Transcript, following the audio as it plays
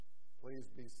please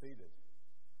be seated.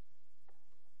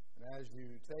 And as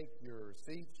you take your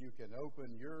seats, you can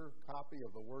open your copy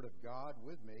of the Word of God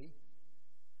with me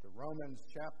to Romans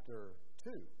chapter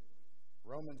 2.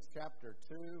 Romans chapter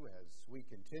 2, as we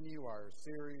continue our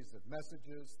series of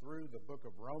messages through the book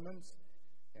of Romans.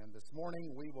 And this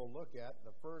morning we will look at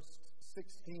the first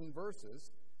 16 verses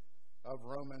of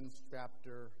Romans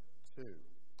chapter 2.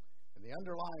 And the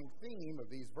underlying theme of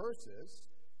these verses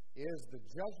is the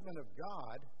judgment of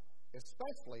God,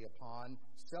 especially upon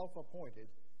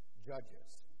self-appointed judges.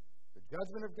 The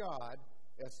judgment of God,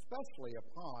 especially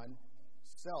upon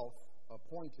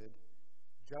self-appointed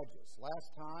judges. Last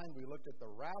time we looked at the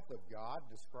wrath of God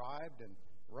described in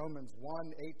Romans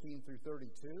 1:18 through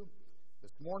 32.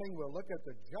 This morning we'll look at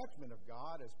the judgment of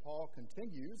God as Paul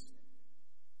continues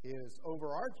his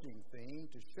overarching theme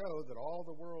to show that all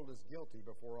the world is guilty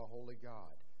before a holy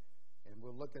God. And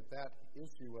we'll look at that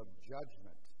issue of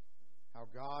judgment, how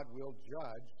God will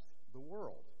judge the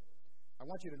world. I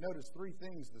want you to notice three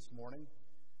things this morning.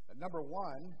 Number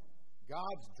one,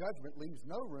 God's judgment leaves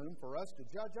no room for us to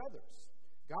judge others.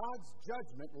 God's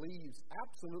judgment leaves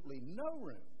absolutely no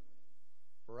room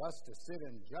for us to sit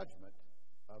in judgment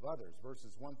of others,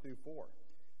 verses 1 through 4.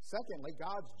 Secondly,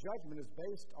 God's judgment is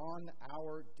based on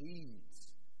our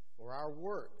deeds or our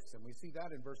works, and we see that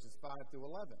in verses 5 through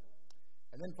 11.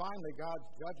 And then finally, God's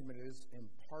judgment is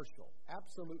impartial,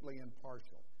 absolutely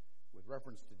impartial, with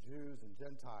reference to Jews and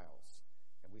Gentiles.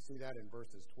 And we see that in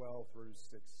verses 12 through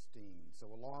 16.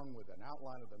 So along with an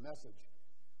outline of the message,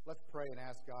 let's pray and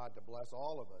ask God to bless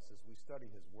all of us as we study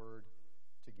His Word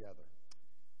together.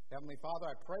 Heavenly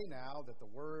Father, I pray now that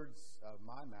the words of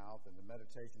my mouth and the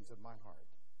meditations of my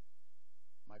heart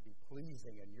might be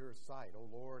pleasing in your sight, O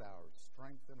Lord, our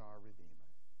strength and our Redeemer.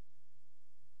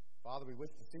 Father, we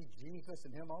wish to see Jesus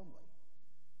and Him only.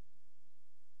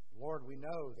 Lord, we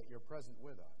know that you're present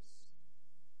with us.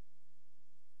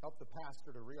 Help the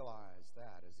pastor to realize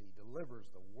that as he delivers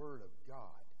the Word of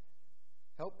God.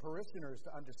 Help parishioners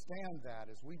to understand that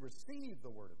as we receive the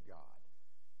Word of God.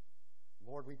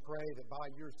 Lord, we pray that by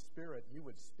your Spirit you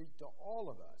would speak to all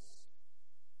of us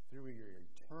through your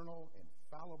eternal,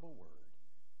 infallible Word.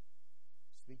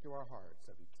 Speak to our hearts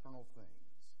of eternal things.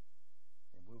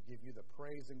 And we'll give you the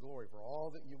praise and glory for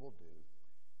all that you will do.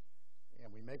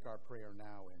 And we make our prayer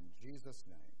now in Jesus'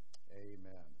 name.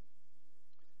 Amen.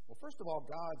 Well, first of all,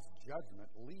 God's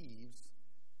judgment leaves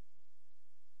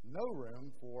no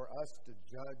room for us to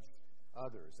judge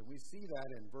others. And we see that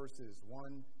in verses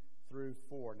 1 through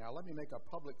 4. Now, let me make a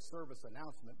public service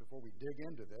announcement before we dig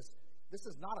into this. This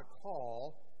is not a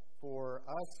call for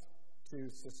us to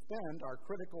suspend our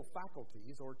critical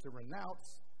faculties or to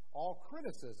renounce all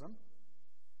criticism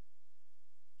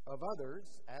of others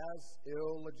as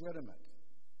illegitimate.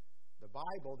 The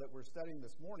Bible that we're studying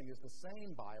this morning is the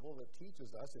same Bible that teaches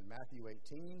us in Matthew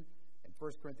 18 and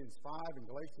 1 Corinthians 5 and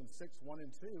Galatians 6, 1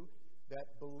 and 2, that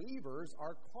believers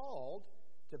are called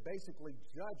to basically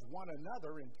judge one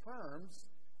another in terms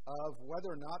of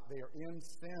whether or not they are in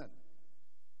sin.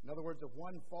 In other words, if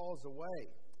one falls away,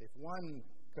 if one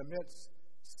commits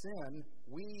sin,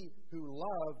 we who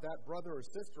love that brother or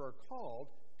sister are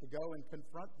called to go and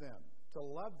confront them, to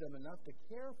love them enough to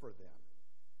care for them.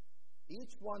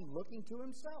 Each one looking to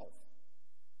himself.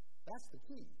 That's the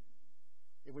key.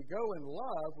 If we go in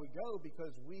love, we go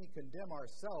because we condemn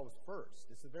ourselves first.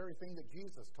 It's the very thing that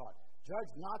Jesus taught.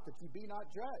 Judge not that you be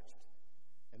not judged.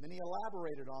 And then he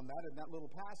elaborated on that in that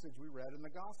little passage we read in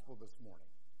the gospel this morning.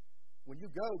 When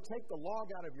you go, take the log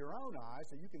out of your own eye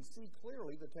so you can see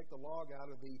clearly to take the log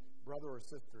out of the brother or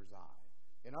sister's eye.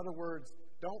 In other words,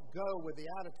 don't go with the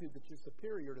attitude that you're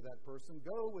superior to that person.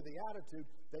 Go with the attitude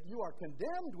that you are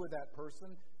condemned with that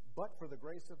person, but for the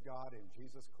grace of God in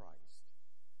Jesus Christ.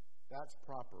 That's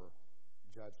proper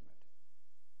judgment.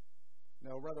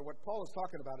 No, rather, what Paul is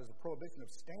talking about is a prohibition of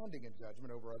standing in judgment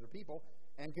over other people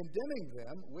and condemning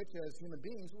them, which as human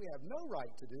beings we have no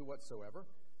right to do whatsoever,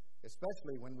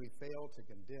 especially when we fail to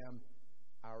condemn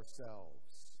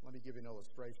ourselves. Let me give you an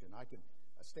illustration. I can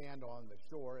stand on the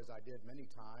shore, as I did many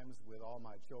times with all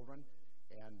my children,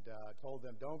 and told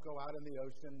them, don't go out in the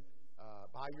ocean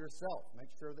by yourself.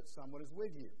 Make sure that someone is with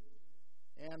you.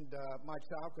 And my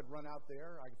child could run out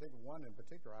there. I can think of one in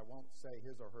particular. I won't say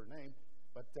his or her name,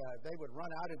 but they would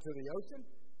run out into the ocean,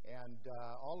 and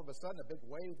all of a sudden a big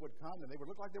wave would come, and they would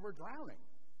look like they were drowning.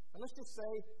 And let's just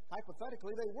say,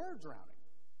 hypothetically, they were drowning.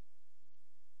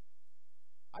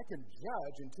 I can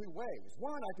judge in two ways.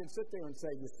 One, I can sit there and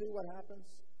say, you see what happens?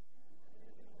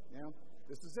 You know,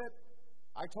 this is it.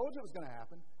 I told you it was going to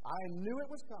happen. I knew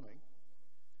it was coming.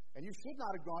 And you should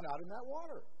not have gone out in that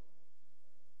water.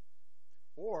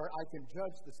 Or I can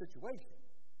judge the situation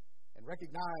and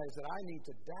recognize that I need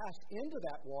to dash into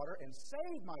that water and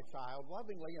save my child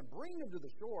lovingly and bring them to the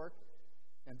shore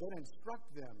and then instruct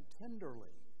them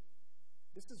tenderly.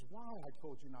 This is why I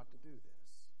told you not to do this.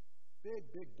 Big,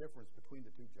 big difference between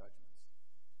the two judgments.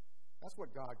 That's what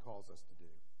God calls us to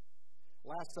do.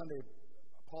 Last Sunday,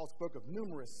 Paul spoke of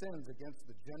numerous sins against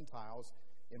the Gentiles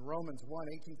in Romans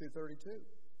 1:18 through 32.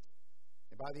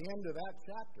 And by the end of that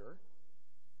chapter,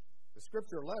 the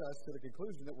Scripture led us to the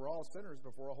conclusion that we're all sinners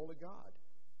before a holy God.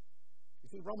 You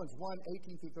see, Romans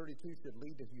 1:18 through 32 should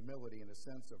lead to humility in a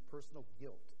sense of personal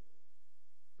guilt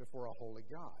before a holy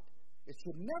God. It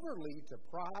should never lead to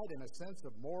pride and a sense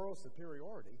of moral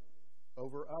superiority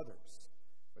over others.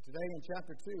 But today in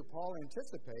chapter 2, Paul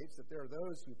anticipates that there are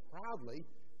those who proudly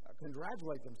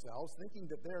congratulate themselves, thinking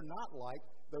that they're not like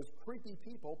those creepy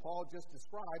people Paul just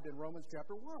described in Romans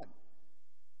chapter 1.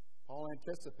 Paul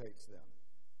anticipates them.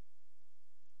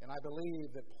 And I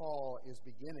believe that Paul is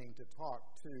beginning to talk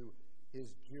to his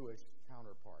Jewish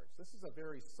counterparts. This is a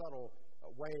very subtle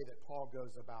way that Paul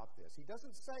goes about this. He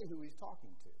doesn't say who he's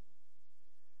talking to.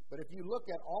 But if you look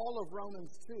at all of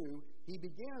Romans 2, he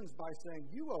begins by saying,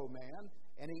 "You, O man,"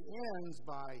 and he ends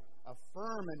by a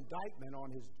firm indictment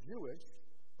on his Jewish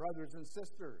brothers and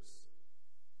sisters.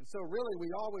 And so really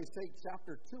we always take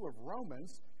chapter 2 of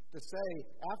Romans to say,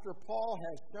 after Paul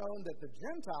has shown that the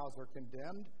Gentiles are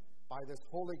condemned by this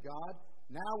holy God,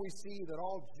 now we see that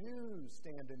all Jews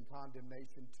stand in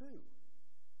condemnation too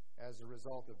as a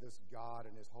result of this God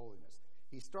and his holiness.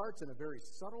 He starts in a very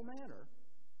subtle manner,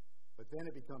 but then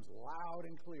it becomes loud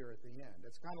and clear at the end.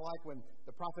 It's kind of like when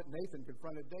the prophet Nathan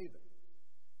confronted David.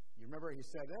 You remember he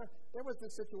said, there was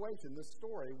this situation, this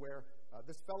story, where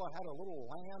this fellow had a little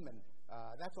lamb, and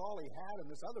that's all he had, and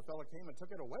this other fellow came and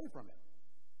took it away from him.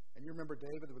 And you remember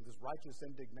David with his righteous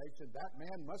indignation, that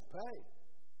man must pay.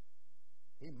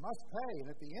 He must pay. And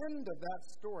at the end of that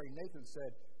story, Nathan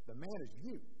said, the man is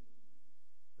you.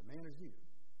 The man is you.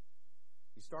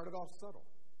 He started off subtle.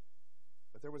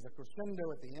 But there was a crescendo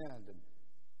at the end, and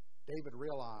David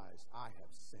realized, I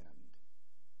have sinned.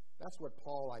 That's what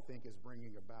Paul, I think, is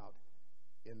bringing about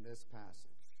in this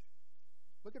passage.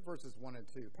 Look at verses 1 and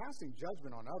 2. Passing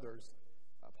judgment on others,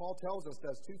 Paul tells us,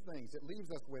 does two things. It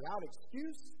leaves us without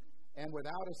excuse and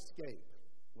without escape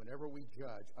whenever we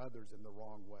judge others in the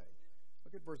wrong way.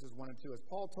 Look at verses 1 and 2. As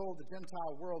Paul told the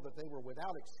Gentile world that they were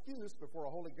without excuse before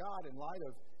a holy God in light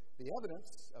of the evidence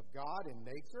of God in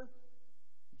nature,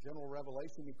 general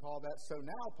revelation, we call that. So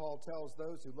now Paul tells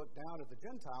those who look down at the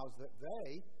Gentiles that they,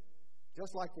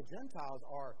 just like the Gentiles,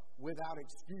 are without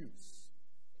excuse.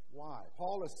 Why?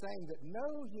 Paul is saying that no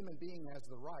human being has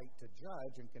the right to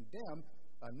judge and condemn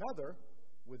another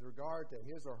with regard to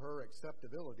his or her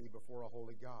acceptability before a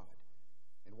holy God.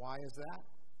 And why is that?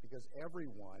 Because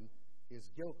everyone is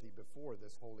guilty before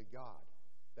this holy God.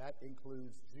 That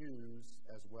includes Jews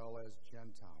as well as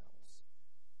Gentiles.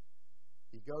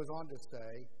 He goes on to say,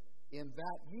 in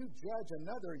that you judge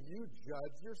another, you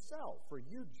judge yourself. For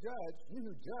you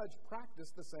who judge practice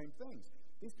the same things.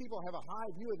 These people have a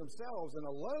high view of themselves and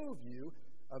a low view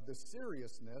of the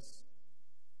seriousness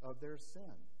of their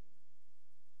sin.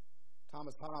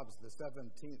 Thomas Hobbes, the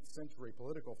 17th century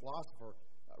political philosopher,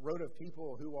 wrote of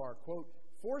people who are, quote,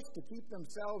 forced to keep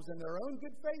themselves in their own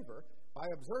good favor by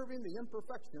observing the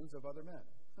imperfections of other men.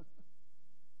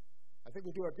 I think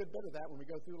we do a good bit of that when we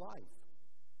go through life.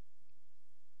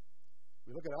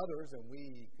 We look at others and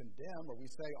we condemn or we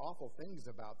say awful things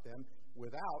about them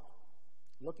without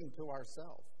looking to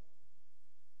ourselves.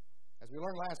 As we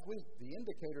learned last week, the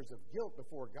indicators of guilt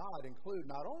before God include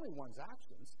not only one's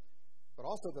actions, but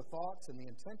also the thoughts and the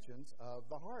intentions of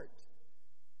the heart.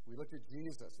 We looked at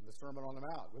Jesus in the Sermon on the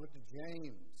Mount. We looked at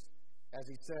James, as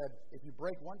he said, if you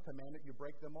break one commandment, you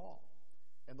break them all.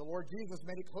 And the Lord Jesus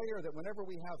made it clear that whenever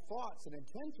we have thoughts and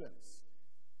intentions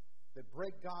that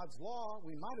break God's law,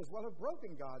 we might as well have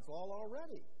broken God's law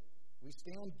already. We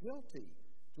stand guilty,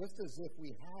 just as if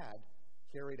we had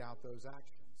carried out those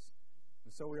actions.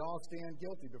 And so we all stand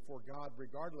guilty before God,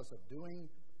 regardless of doing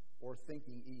or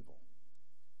thinking evil.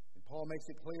 And Paul makes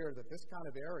it clear that this kind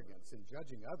of arrogance in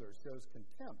judging others shows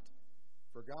contempt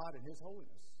for God and his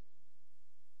holiness.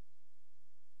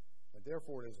 And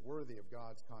therefore it is worthy of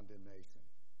God's condemnation.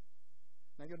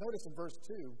 Now you'll notice in verse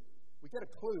 2, we get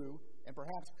a clue and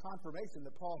perhaps confirmation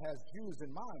that Paul has Jews in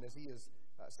mind as he is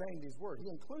saying these words. He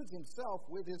includes himself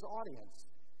with his audience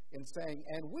in saying,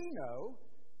 and we know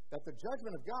that the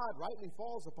judgment of God rightly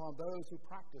falls upon those who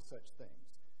practice such things.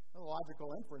 The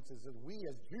logical inference is that we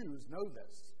as Jews know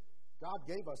this. God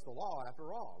gave us the law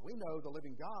after all. We know the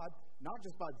living God, not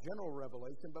just by general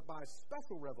revelation, but by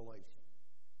special revelation.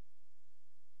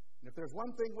 And if there's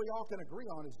one thing we all can agree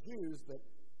on as Jews, that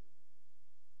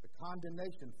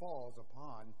condemnation falls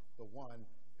upon the one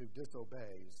who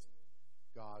disobeys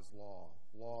God's law.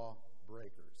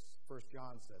 Lawbreakers. 1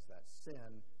 John says that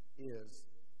sin is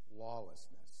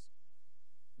lawlessness.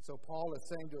 And so Paul is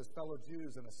saying to his fellow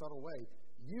Jews in a subtle way,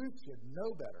 you should know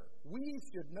better. We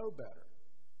should know better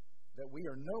that we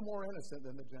are no more innocent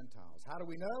than the Gentiles. How do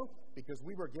we know? Because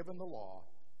we were given the law,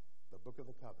 the book of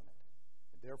the covenant.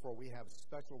 And therefore we have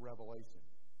special revelation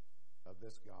of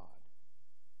this God.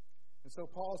 And so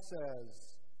Paul says,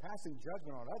 passing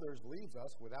judgment on others leaves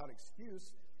us without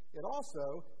excuse. It also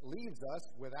leaves us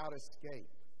without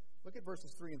escape. Look at verses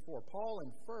 3 and 4. Paul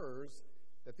infers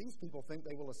that these people think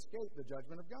they will escape the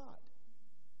judgment of God.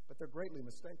 But they're greatly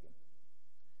mistaken.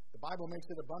 The Bible makes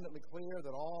it abundantly clear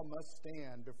that all must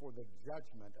stand before the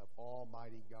judgment of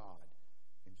Almighty God.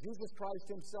 And Jesus Christ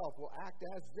himself will act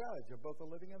as judge of both the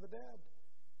living and the dead.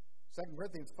 2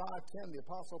 Corinthians 5:10, the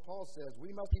Apostle Paul says,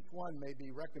 we must each one may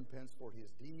be recompensed for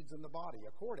his deeds in the body,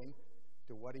 according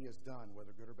to what he has done,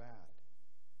 whether good or bad.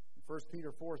 In 1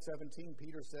 Peter 4:17,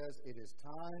 Peter says, it is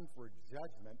time for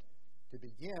judgment to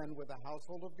begin with the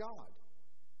household of God.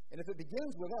 And if it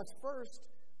begins with us first,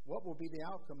 what will be the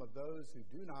outcome of those who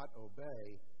do not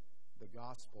obey the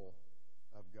gospel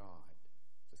of God?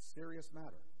 It's a serious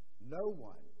matter. No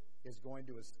one is going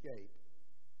to escape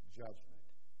judgment.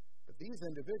 But these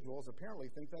individuals apparently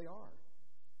think they are.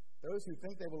 Those who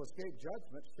think they will escape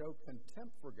judgment show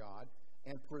contempt for God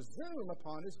and presume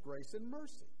upon his grace and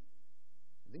mercy.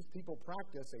 And these people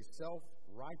practice a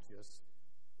self-righteous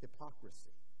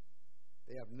hypocrisy.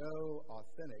 They have no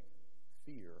authentic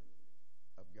fear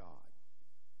of God.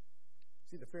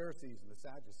 See, the Pharisees and the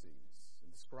Sadducees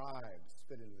and the scribes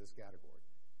fit into this category.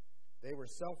 They were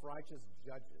self-righteous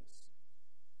judges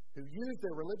who used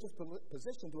their religious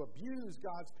position to abuse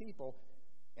God's people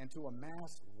and to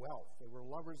amass wealth. They were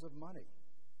lovers of money.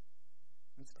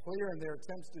 It's clear in their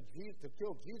attempts to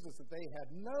kill Jesus that they had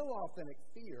no authentic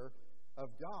fear of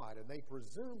God, and they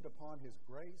presumed upon his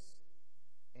grace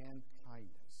and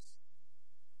kindness.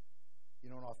 You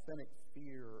know, an authentic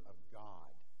fear of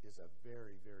God is a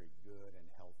very, very good and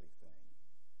healthy thing.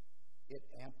 It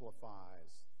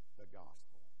amplifies the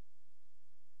gospel.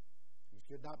 We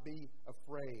should not be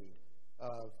afraid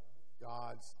of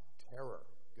God's terror,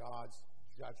 God's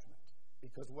judgment,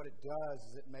 because what it does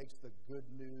is it makes the good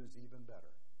news even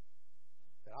better.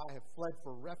 That I have fled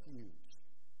for refuge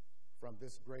from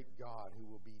this great God who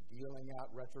will be dealing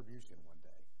out retribution one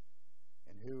day,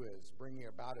 and who is bringing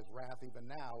about his wrath even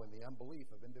now in the unbelief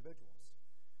of individuals.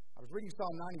 I was reading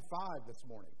Psalm 95 this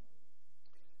morning.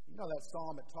 You know that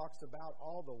psalm, it talks about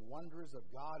all the wonders of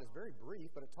God. It's very brief,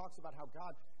 but it talks about how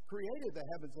God created the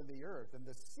heavens and the earth and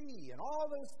the sea and all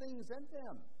those things in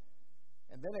them.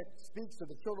 And then it speaks to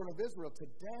the children of Israel,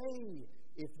 today,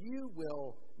 if you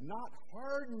will not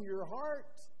harden your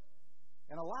heart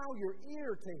and allow your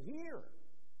ear to hear.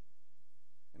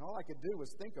 And all I could do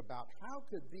was think about how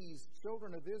could these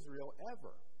children of Israel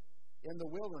ever in the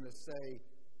wilderness say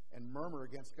and murmur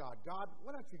against God, God,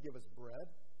 why don't you give us bread?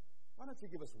 Why don't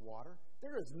you give us water?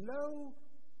 There is no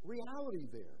reality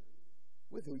there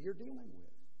with who you're dealing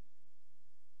with.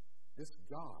 This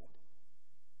God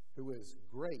who is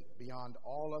great beyond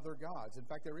all other gods. In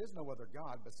fact, there is no other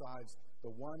God besides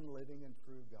the one living and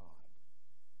true God.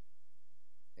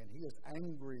 And he is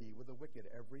angry with the wicked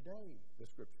every day, the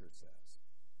Scripture says.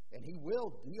 And he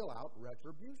will deal out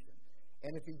retribution.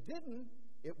 And if he didn't,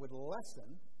 it would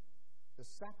lessen the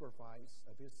sacrifice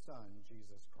of his Son,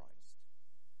 Jesus Christ.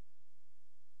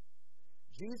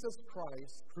 Jesus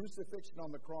Christ's crucifixion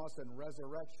on the cross and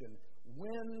resurrection,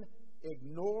 when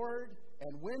ignored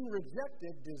and when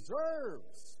rejected,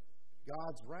 deserves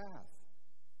God's wrath.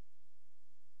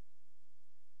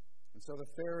 And so the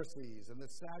Pharisees and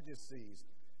the Sadducees,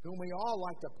 whom we all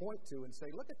like to point to and say,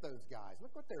 look at those guys,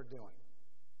 look what they're doing.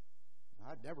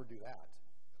 I'd never do that.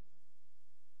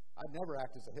 I'd never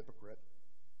act as a hypocrite.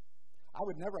 I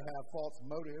would never have false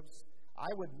motives. I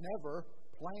would never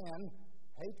plan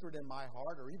hatred in my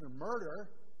heart or even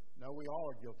murder. No, we all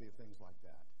are guilty of things like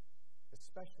that,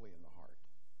 especially in the heart.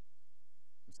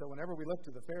 And so whenever we look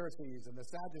to the Pharisees and the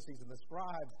Sadducees and the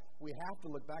scribes, we have to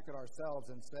look back at ourselves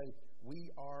and say, we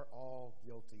are all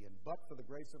guilty. And but for the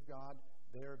grace of God,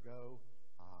 there go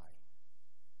I.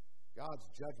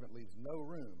 God's judgment leaves no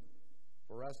room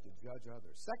for us to judge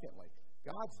others. Secondly,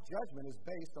 God's judgment is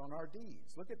based on our deeds.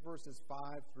 Look at verses 5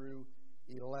 through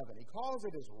 11. He calls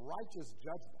it his righteous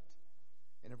judgment.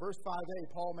 And in verse 5a,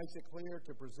 Paul makes it clear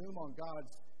to presume on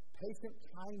God's patient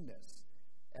kindness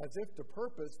as if to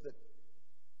purpose that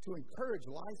to encourage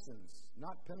license,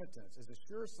 not penitence, is a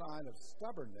sure sign of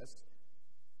stubbornness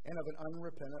and of an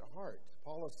unrepentant heart.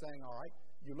 Paul is saying, all right,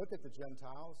 you look at the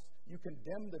Gentiles, you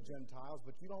condemn the Gentiles,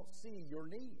 but you don't see your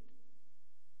need.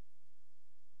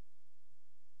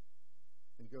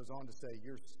 And he goes on to say,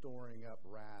 you're storing up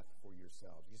wrath for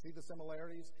yourselves. You see the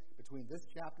similarities between this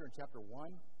chapter and chapter 1?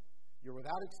 You're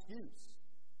without excuse.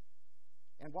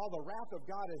 And while the wrath of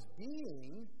God is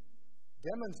being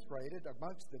demonstrated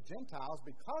amongst the Gentiles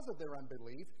because of their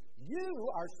unbelief, you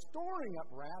are storing up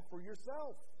wrath for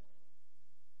yourself.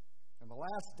 And the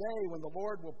last day, when the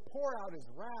Lord will pour out his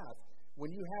wrath, when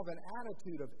you have an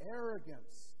attitude of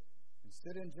arrogance and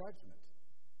sit in judgment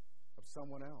of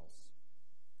someone else.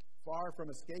 Far from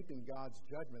escaping God's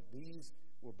judgment, these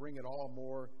will bring it all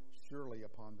more surely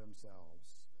upon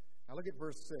themselves. Now look at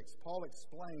verse 6. Paul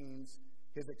explains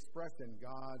his expression,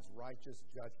 God's righteous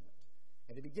judgment.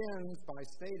 And he begins by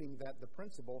stating that the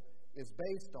principle is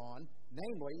based on,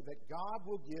 namely, that God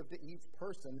will give to each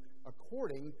person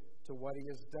according to what he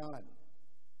has done.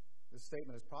 This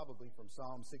statement is probably from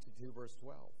Psalm 62, verse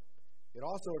 12. It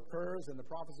also occurs in the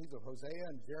prophecies of Hosea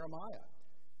and Jeremiah,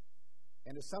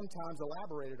 and is sometimes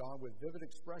elaborated on with vivid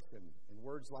expression in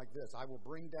words like this: I will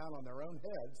bring down on their own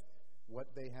heads what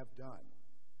they have done.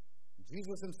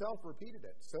 Jesus himself repeated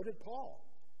it. So did Paul.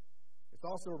 It's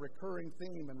also a recurring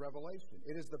theme in Revelation.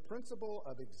 It is the principle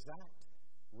of exact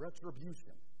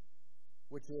retribution,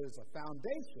 which is a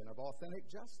foundation of authentic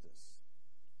justice.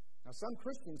 Now, some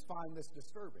Christians find this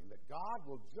disturbing, that God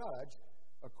will judge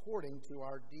according to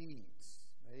our deeds.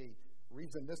 They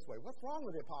reason this way: what's wrong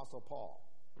with the Apostle Paul?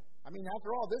 I mean,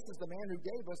 after all, this is the man who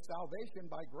gave us salvation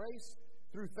by grace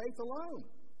through faith alone.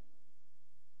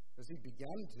 Does he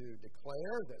begin to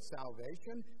declare that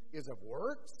salvation is of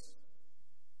works?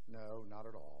 No, not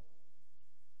at all.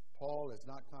 Paul is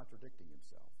not contradicting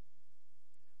himself.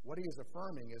 What he is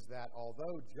affirming is that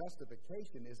although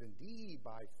justification is indeed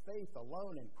by faith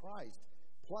alone in Christ,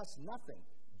 plus nothing,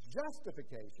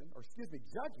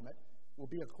 judgment will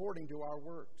be according to our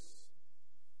works.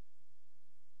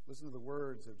 Listen to the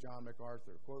words of John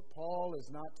MacArthur. Quote, Paul is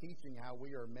not teaching how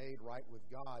we are made right with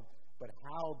God, but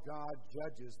how God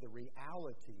judges the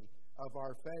reality of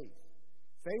our faith.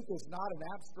 Faith is not an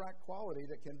abstract quality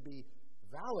that can be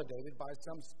validated by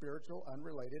some spiritual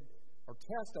unrelated or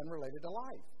test unrelated to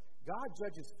life. God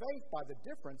judges faith by the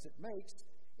difference it makes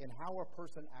in how a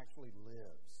person actually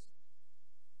lives.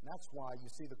 And that's why you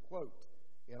see the quote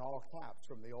in all caps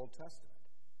from the Old Testament.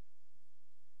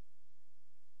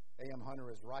 A.M. Hunter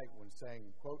is right when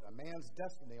saying, quote, a man's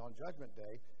destiny on Judgment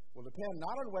Day will depend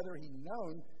not on whether he's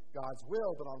known God's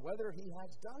will, but on whether he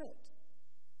has done it.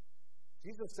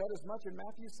 Jesus said as much in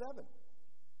Matthew 7.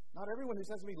 Not everyone who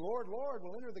says to me, Lord, Lord,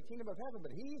 will enter the kingdom of heaven,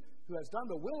 but he who has done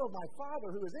the will of my Father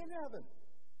who is in heaven.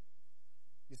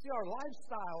 You see, our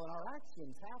lifestyle and our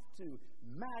actions have to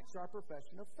match our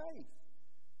profession of faith.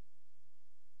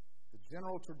 The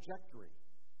general trajectory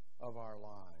of our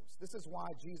lives. This is why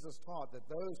Jesus taught that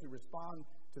those who respond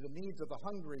to the needs of the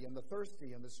hungry and the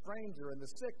thirsty and the stranger and the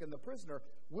sick and the prisoner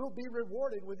will be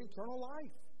rewarded with eternal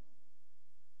life.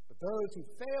 But those who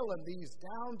fail in these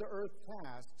down-to-earth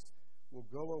tasks will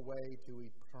go away to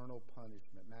eternal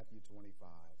punishment. Matthew 25.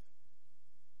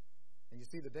 And you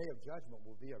see, the day of judgment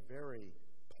will be a very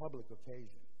public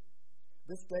occasion.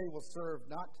 This day will serve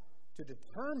not to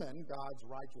determine God's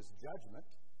righteous judgment,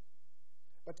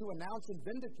 but to announce and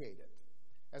vindicate it.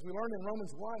 As we learn in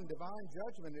Romans 1, divine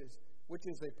judgment which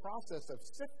is a process of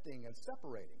sifting and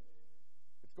separating.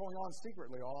 It's going on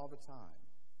secretly all the time.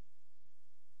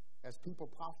 As people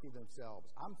posture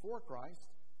themselves, I'm for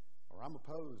Christ or I'm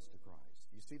opposed to Christ.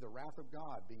 You see the wrath of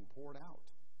God being poured out.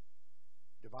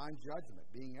 Divine judgment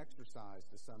being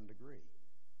exercised to some degree.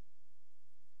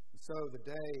 And so the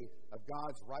day of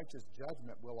God's righteous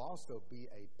judgment will also be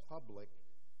a public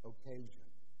occasion,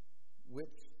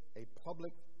 which a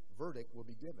public verdict will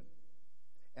be given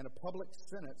and a public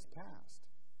sentence passed.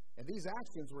 And these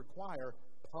actions require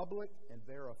public and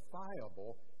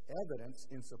verifiable evidence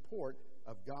in support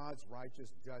of God's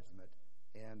righteous judgment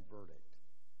and verdict.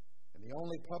 And the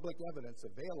only public evidence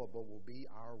available will be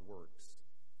our works,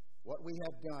 what we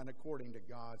have done according to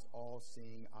God's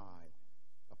all-seeing eye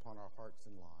upon our hearts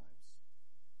and lives.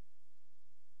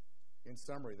 In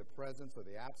summary, the presence or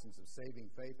the absence of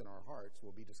saving faith in our hearts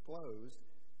will be disclosed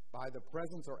by the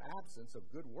presence or absence of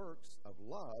good works of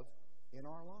love in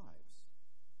our lives.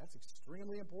 That's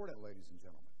extremely important, ladies and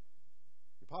gentlemen.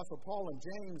 The Apostle Paul and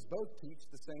James both teach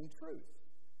the same truth,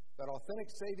 that authentic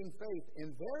saving faith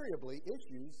invariably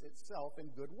issues itself in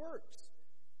good works,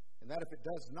 and that if it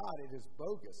does not, it is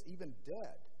bogus, even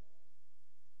dead.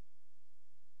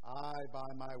 I,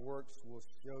 by my works, will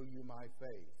show you my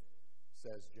faith,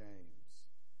 says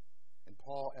James. And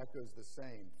Paul echoes the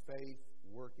same, faith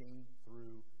working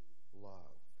through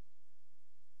love.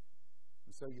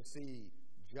 And so you see,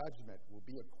 judgment will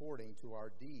be according to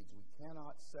our deeds. We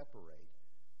cannot separate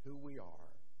who we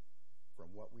are from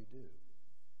what we do.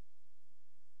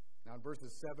 Now in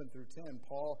verses 7 through 10,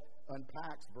 Paul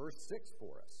unpacks verse 6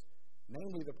 for us,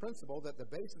 namely the principle that the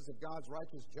basis of God's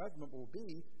righteous judgment will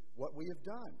be what we have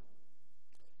done.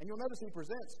 And you'll notice he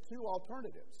presents two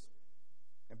alternatives.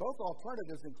 And both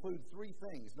alternatives include three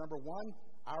things. Number one,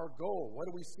 our goal. What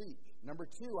do we seek? Number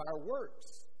two, our works.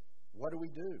 What do we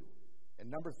do? And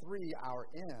number three, our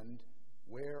end.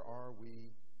 Where are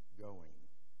we going?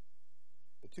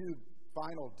 The two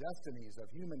final destinies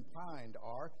of humankind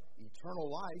are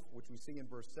eternal life, which we see in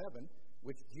verse 7,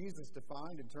 which Jesus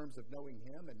defined in terms of knowing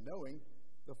him and knowing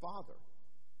the Father.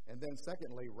 And then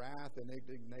secondly, wrath and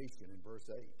indignation in verse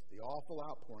 8, the awful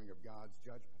outpouring of God's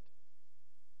judgment.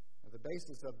 Now, the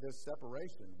basis of this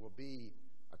separation will be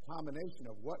a combination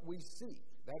of what we seek,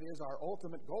 that is our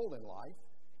ultimate goal in life,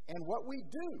 and what we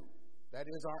do, that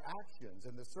is our actions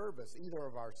in the service either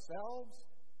of ourselves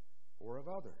or of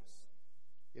others.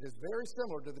 It is very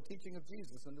similar to the teaching of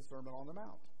Jesus in the Sermon on the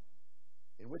Mount,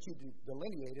 in which he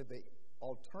delineated the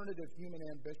alternative human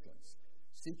ambitions,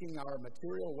 seeking our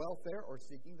material welfare or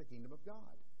seeking the kingdom of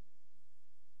God,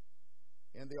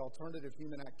 and the alternative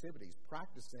human activities,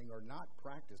 practicing or not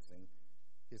practicing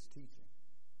his teaching.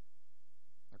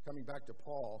 Now, coming back to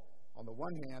Paul, on the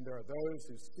one hand, there are those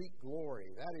who seek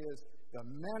glory, that is, the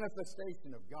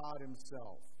manifestation of God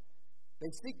himself.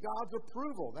 They seek God's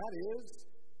approval, that is,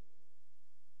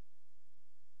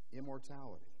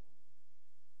 immortality.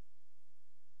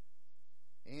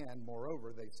 And,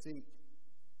 moreover, they seek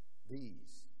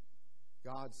these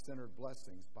God-centered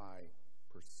blessings by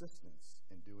persistence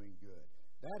in doing good.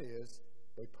 That is,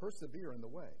 they persevere in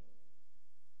the way.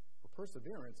 For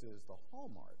perseverance is the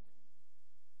hallmark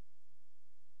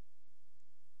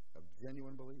of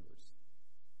genuine believers.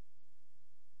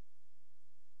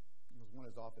 As one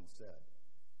has often said,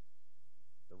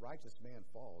 the righteous man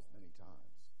falls many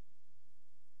times.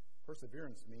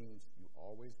 Perseverance means you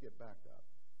always get back up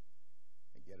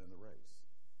and get in the race.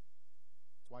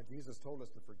 That's why Jesus told us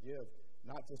to forgive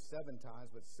not just 7 times,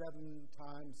 but 7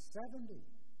 times 70.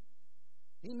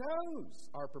 He knows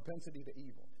our propensity to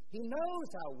evil. He knows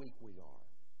how weak we are.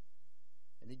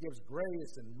 And he gives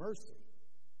grace and mercy.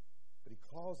 But he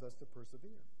calls us to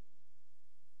persevere.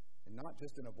 And not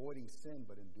just in avoiding sin,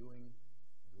 but in doing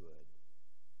good.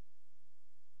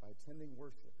 By attending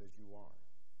worship as you are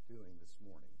doing this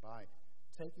morning. By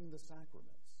taking the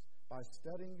sacraments. By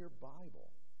studying your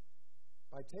Bible.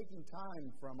 By taking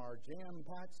time from our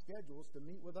jam-packed schedules to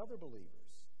meet with other believers.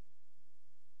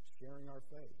 Sharing our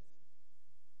faith.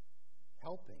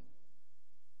 Helping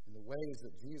in the ways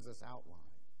that Jesus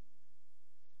outlined.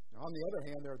 Now, on the other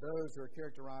hand, there are those who are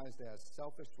characterized as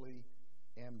selfishly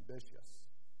ambitious.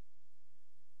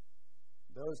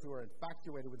 Those who are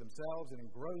infatuated with themselves and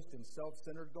engrossed in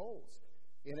self-centered goals.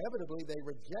 Inevitably, they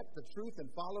reject the truth and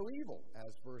follow evil,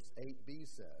 as verse 8b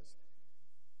says.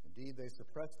 Indeed, they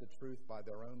suppress the truth by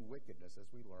their own wickedness, as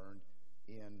we learned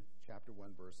in chapter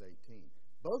 1, verse 18.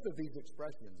 Both of these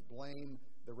expressions blame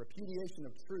the repudiation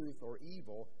of truth or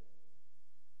evil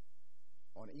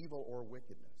on evil or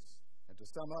wickedness. And to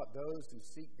sum up, those who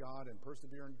seek God and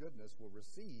persevere in goodness will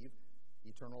receive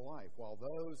eternal life, while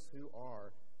those who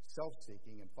are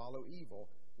self-seeking and follow evil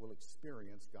will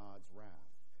experience God's wrath.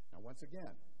 Now, once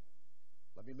again,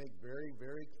 let me make very,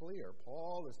 very clear.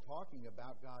 Paul is talking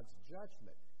about God's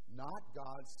judgment, not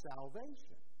God's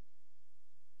salvation.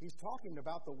 He's talking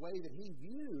about the way that he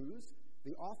views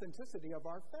the authenticity of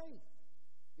our faith,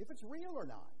 if it's real or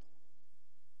not.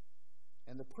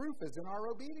 And the proof is in our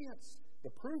obedience.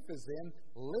 The proof is in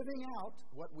living out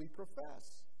what we profess.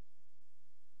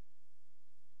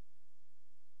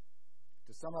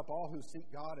 To sum up, all who seek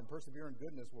God and persevere in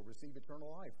goodness will receive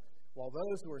eternal life, while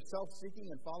those who are self-seeking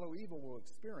and follow evil will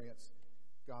experience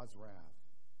God's wrath.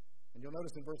 And you'll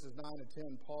notice in verses 9 and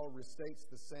 10, Paul restates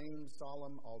the same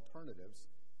solemn alternatives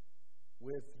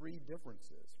with 3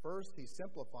 differences. First, he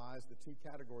simplifies the 2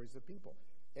 categories of people.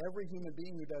 Every human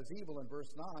being who does evil in verse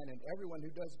 9 and everyone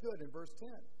who does good in verse 10.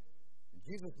 And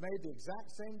Jesus made the exact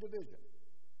same division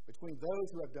between those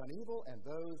who have done evil and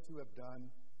those who have done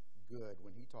good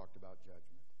when he talked about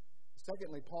judgment.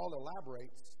 Secondly, Paul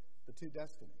elaborates the 2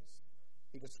 destinies.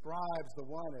 He describes the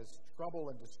one as trouble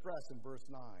and distress in verse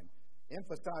 9,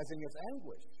 emphasizing its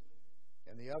anguish,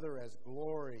 and the other as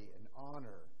glory and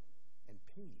honor and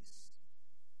peace.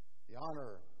 The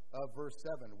honor of verse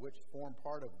 7, which form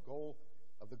part of the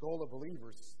goal of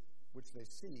believers which they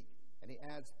seek, and he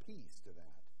adds peace to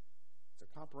that. It's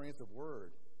a comprehensive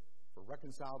word for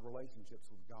reconciled relationships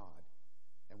with God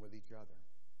and with each other.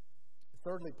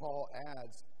 Thirdly, Paul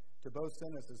adds to both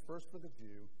sentences, first for the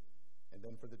Jew and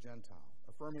then for the Gentile,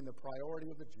 affirming the priority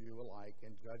of the Jew alike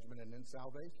in judgment and in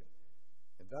salvation,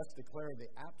 and thus declaring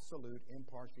the absolute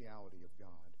impartiality of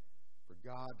God. For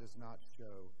God does not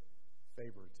show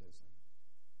favoritism.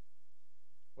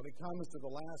 When it comes to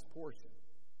the last portion,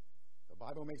 the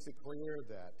Bible makes it clear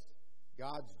that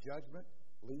God's judgment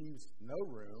leaves no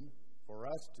room for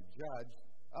us to judge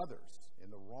others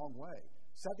in the wrong way.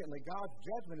 Secondly, God's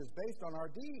judgment is based on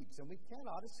our deeds, and we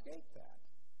cannot escape that.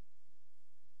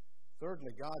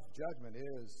 Thirdly, God's judgment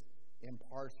is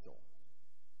impartial.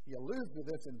 He alludes to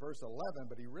this in verse 11,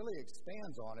 but he really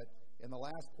expands on it in the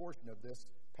last portion of this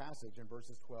passage in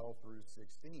verses 12 through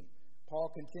 16. Paul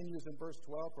continues in verse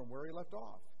 12 from where he left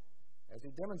off, as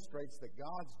he demonstrates that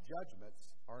God's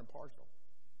judgments are impartial,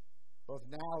 both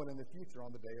now and in the future on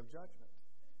the day of judgment.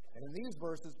 And in these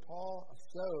verses, Paul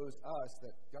shows us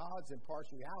that God's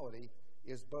impartiality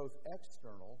is both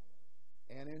external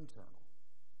and internal.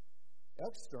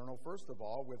 External, first of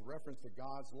all, with reference to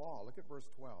God's law. Look at verse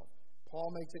 12. Paul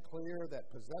makes it clear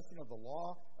that possession of the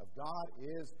law of God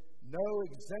is no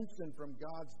exemption from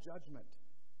God's judgment.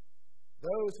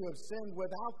 Those who have sinned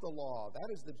without the law, that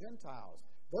is the Gentiles.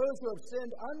 Those who have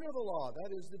sinned under the law,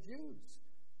 that is the Jews.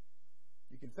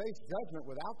 You can face judgment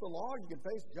without the law. You can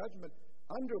face judgment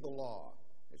under the law.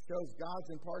 It shows God's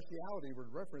impartiality with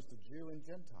reference to Jew and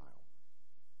Gentile.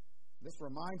 This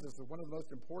reminds us of one of the most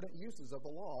important uses of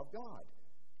the law of God,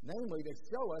 namely to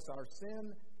show us our sin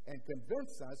and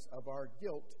convince us of our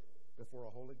guilt before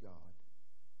a holy God.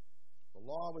 The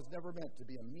law was never meant to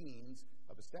be a means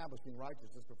of establishing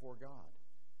righteousness before God.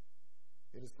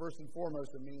 It is first and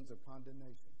foremost a means of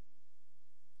condemnation.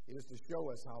 It is to show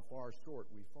us how far short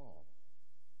we fall.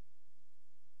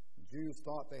 The Jews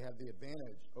thought they had the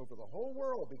advantage over the whole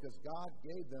world because God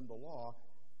gave them the law,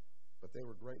 but they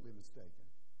were greatly mistaken.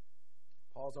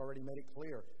 Paul's already made it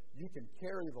clear. You can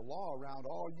carry the law around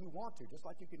all you want to, just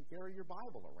like you can carry your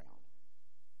Bible around.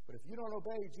 But if you don't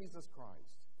obey Jesus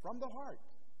Christ from the heart,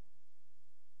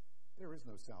 there is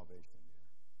no salvation there.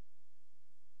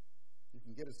 You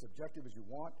can get as subjective as you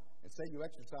want and say you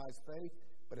exercise faith,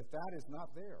 but if that is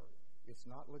not there, it's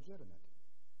not legitimate.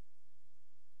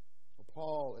 Well,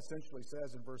 Paul essentially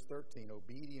says in verse 13,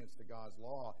 obedience to God's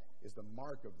law is the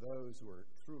mark of those who are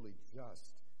truly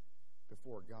just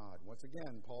before God. Once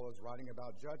again, Paul is writing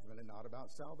about judgment and not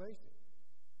about salvation.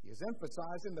 He is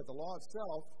emphasizing that the law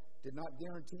itself did not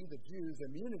guarantee the Jews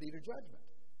immunity to judgment,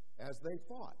 as they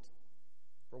thought.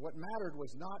 For what mattered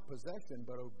was not possession,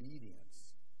 but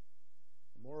obedience.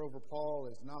 Moreover, Paul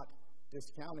is not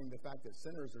discounting the fact that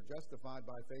sinners are justified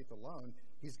by faith alone.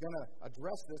 He's going to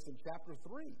address this in chapter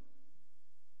 3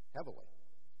 heavily.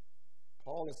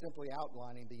 Paul is simply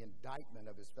outlining the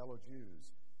indictment of his fellow Jews,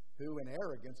 who in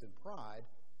arrogance and pride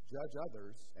judge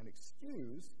others and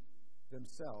excuse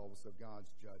themselves of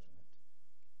God's judgment.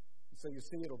 And so you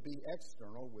see, it'll be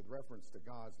external with reference to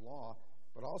God's law,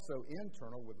 but also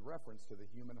internal with reference to the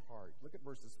human heart. Look at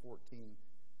verses 14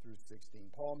 through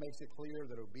 16. Paul makes it clear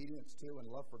that obedience to and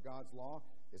love for God's law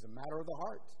is a matter of the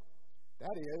heart.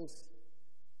 That is,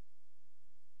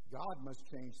 God must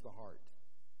change the heart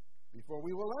before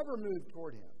we will ever move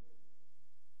toward Him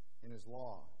in His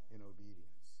law in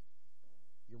obedience.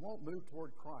 You won't move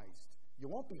toward Christ. You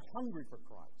won't be hungry for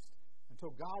Christ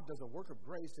until God does a work of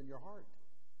grace in your heart.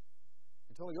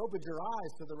 Until He opens your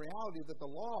eyes to the reality that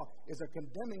the law is a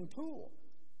condemning tool.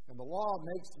 And the law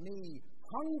makes me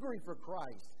hungry for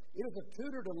Christ. It is a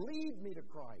tutor to lead me to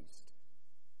Christ,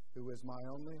 who is my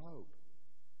only hope.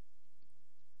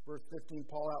 Verse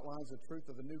 15, Paul outlines the truth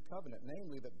of the new covenant,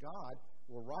 namely that God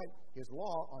will write His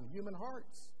law on human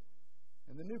hearts.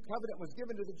 And the new covenant was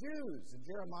given to the Jews in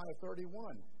Jeremiah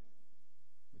 31.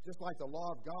 But just like the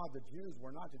law of God, the Jews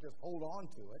were not to just hold on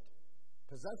to it.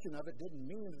 Possession of it didn't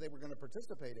mean that they were going to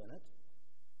participate in it.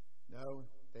 No,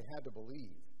 they had to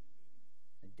believe.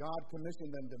 And God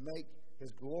commissioned them to make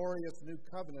His glorious new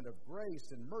covenant of grace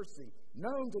and mercy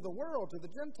known to the world, to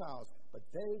the Gentiles. But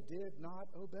they did not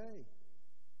obey.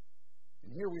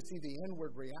 And here we see the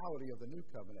inward reality of the new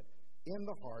covenant in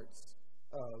the hearts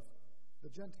of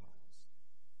the Gentiles.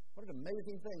 What an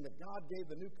amazing thing that God gave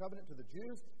the new covenant to the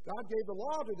Jews. God gave the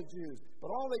law to the Jews, but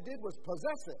all they did was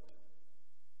possess it.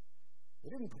 They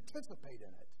didn't participate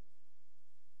in it.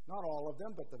 Not all of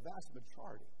them, but the vast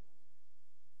majority.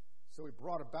 So He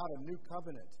brought about a new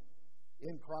covenant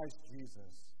in Christ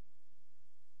Jesus.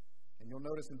 And you'll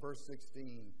notice in verse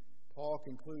 16, Paul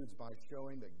concludes by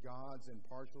showing that God's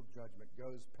impartial judgment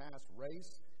goes past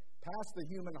race, past the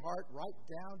human heart, right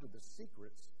down to the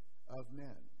secrets of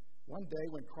men. One day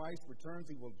when Christ returns,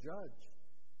 He will judge.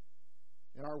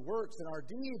 And our works and our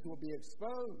deeds will be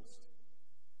exposed.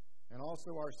 And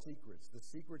also our secrets, the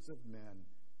secrets of men.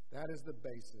 That is the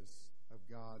basis of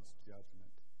God's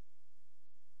judgment.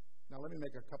 Now, let me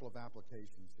make a couple of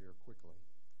applications here quickly.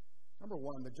 Number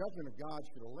one, the judgment of God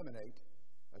should eliminate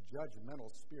a judgmental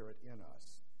spirit in us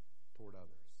toward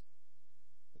others.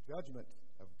 The judgment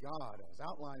of God, as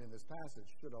outlined in this passage,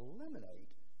 should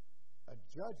eliminate a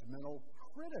judgmental,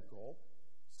 critical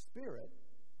spirit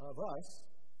of us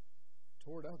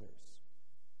toward others.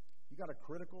 You got a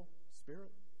critical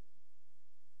spirit?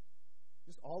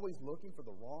 Just always looking for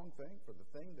the wrong thing, for the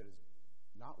thing that is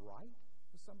not right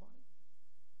with somebody?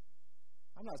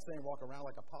 I'm not saying walk around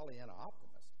like a Pollyanna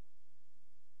optimist.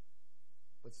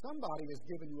 But somebody has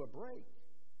given you a break.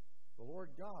 The Lord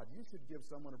God, you should give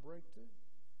someone a break too.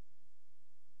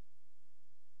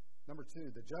 Number two,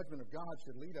 the judgment of God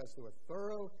should lead us to a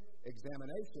thorough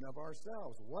examination of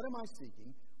ourselves. What am I seeking?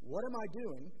 What am I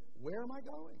doing? Where am I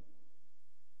going?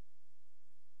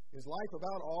 Is life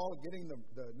about all getting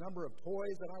the number of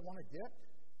toys that I want to get?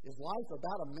 Is life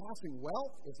about amassing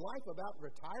wealth? Is life about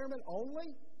retirement only?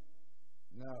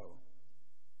 No.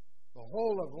 The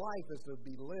whole of life is to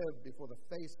be lived before the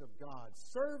face of God,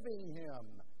 serving Him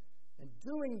and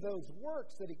doing those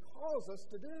works that He calls us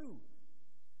to do.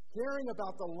 Caring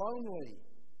about the lonely,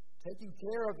 taking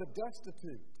care of the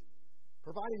destitute,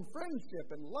 providing friendship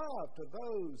and love to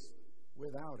those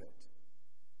without it.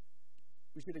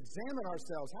 We should examine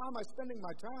ourselves. How am I spending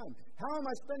my time? How am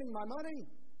I spending my money?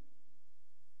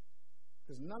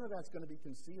 Because none of that's going to be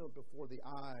concealed before the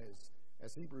eyes,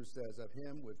 as Hebrews says, of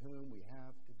Him with whom we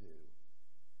have to do.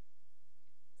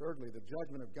 Thirdly, the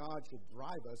judgment of God should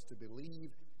drive us to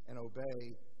believe and obey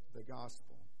the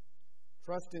gospel.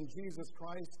 Trust in Jesus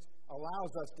Christ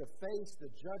allows us to face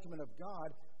the judgment of God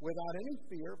without any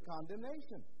fear of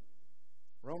condemnation.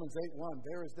 Romans 8:1,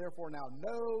 there is therefore now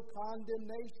no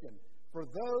condemnation for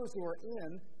those who are in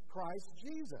Christ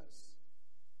Jesus.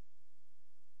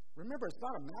 Remember, it's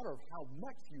not a matter of how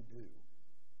much you do.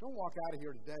 Don't walk out of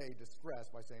here today distressed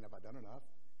by saying, have I done enough?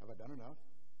 Have I done enough?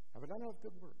 Have I done enough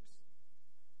good works?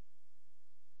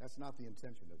 That's not the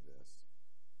intention of this.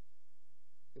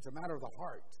 It's a matter of the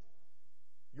heart.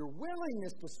 Your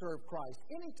willingness to serve Christ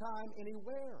anytime,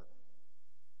 anywhere.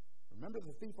 Remember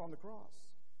the thief on the cross.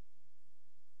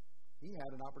 He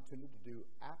had an opportunity to do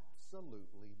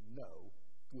absolutely no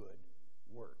good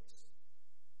works.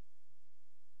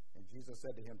 And Jesus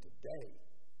said to him, today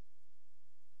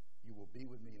you will be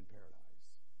with me in paradise.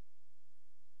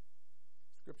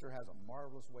 Scripture has a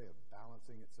marvelous way of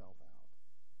balancing itself out.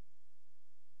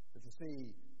 But you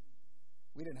see,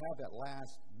 we didn't have that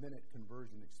last-minute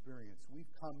conversion experience. We've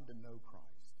come to know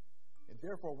Christ. And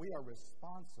therefore, we are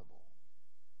responsible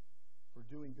for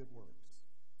doing good works,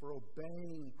 for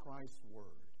obeying Christ's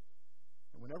word.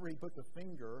 And whenever He puts a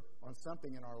finger on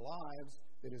something in our lives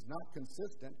that is not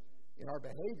consistent in our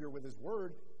behavior with His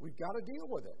word, we've got to deal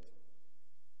with it.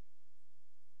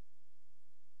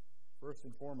 First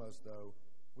and foremost, though,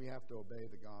 we have to obey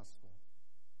the gospel.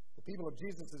 The people of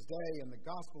Jesus' day in the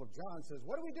Gospel of John says,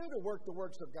 what do we do to work the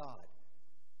works of God?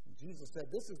 And Jesus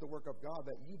said, this is the work of God,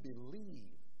 that you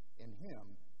believe in Him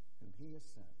whom He has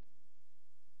sent.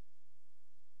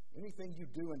 Anything you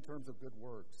do in terms of good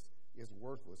works is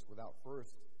worthless without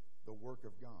first the work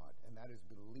of God, and that is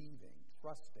believing,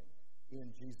 trusting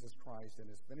in Jesus Christ and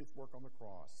His finished work on the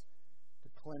cross to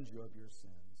cleanse you of your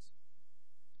sins.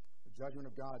 The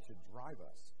judgment of God should drive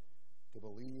us to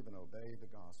believe and obey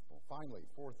the gospel. Finally,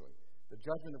 fourthly, the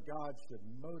judgment of God should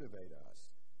motivate us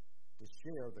to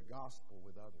share the gospel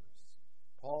with others.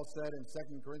 Paul said in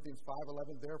 2 Corinthians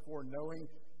 5:11, therefore, knowing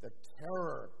the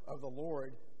terror of the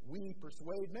Lord, we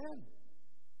persuade men.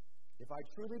 If I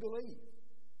truly believe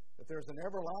that there's an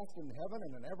everlasting heaven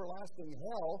and an everlasting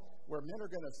hell where men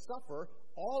are going to suffer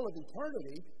all of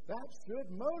eternity, that should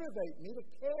motivate me to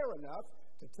care enough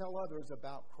to tell others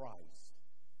about Christ.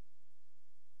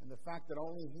 And the fact that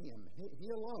only He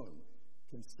alone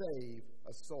can save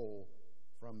a soul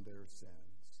from their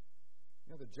sins.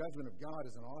 You know, the judgment of God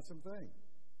is an awesome thing.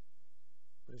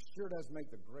 But it sure does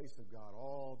make the grace of God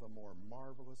all the more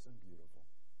marvelous and beautiful.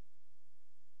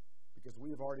 Because we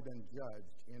have already been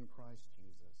judged in Christ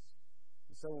Jesus.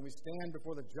 And so when we stand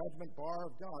before the judgment bar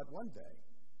of God one day,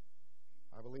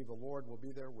 I believe the Lord will be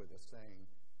there with us saying,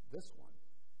 this one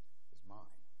is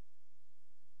mine.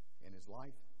 And His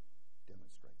life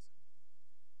demonstrates it.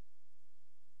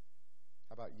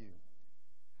 How about you?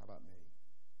 How about me?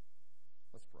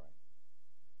 Let's pray.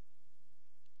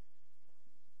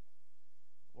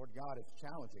 Lord God, it's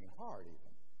challenging and hard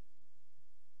even.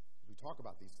 We talk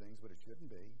about these things, but it shouldn't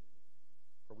be.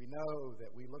 For we know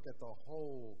that we look at the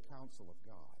whole counsel of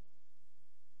God.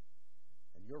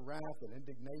 and your wrath and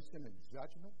indignation and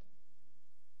judgment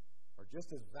are just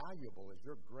as valuable as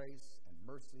your grace and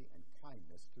mercy and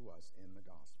kindness to us in the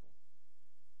gospel.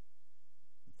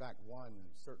 In fact, one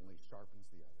certainly sharpens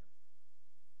the other.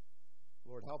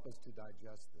 Lord, help us to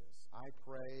digest this. I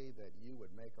pray that you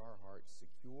would make our hearts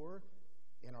secure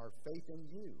in our faith in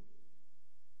you.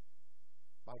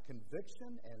 By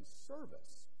conviction and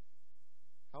service,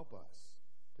 help us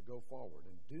to go forward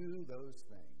and do those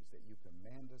things that you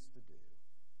command us to do.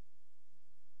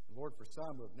 Lord, for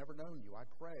some who have never known you, I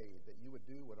pray that you would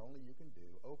do what only you can do.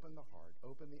 Open the heart,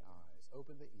 open the eyes,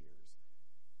 open the ears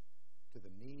to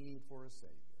the need for a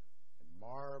Savior, and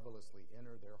marvelously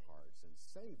enter their hearts and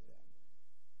save them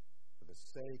for the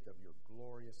sake of your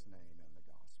glorious name and the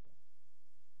gospel.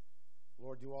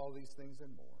 Lord, do all these things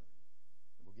and more.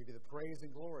 And we'll give you the praise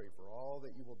and glory for all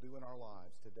that you will do in our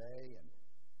lives today and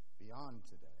beyond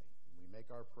today. And we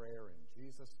make our prayer in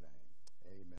Jesus' name. Amen.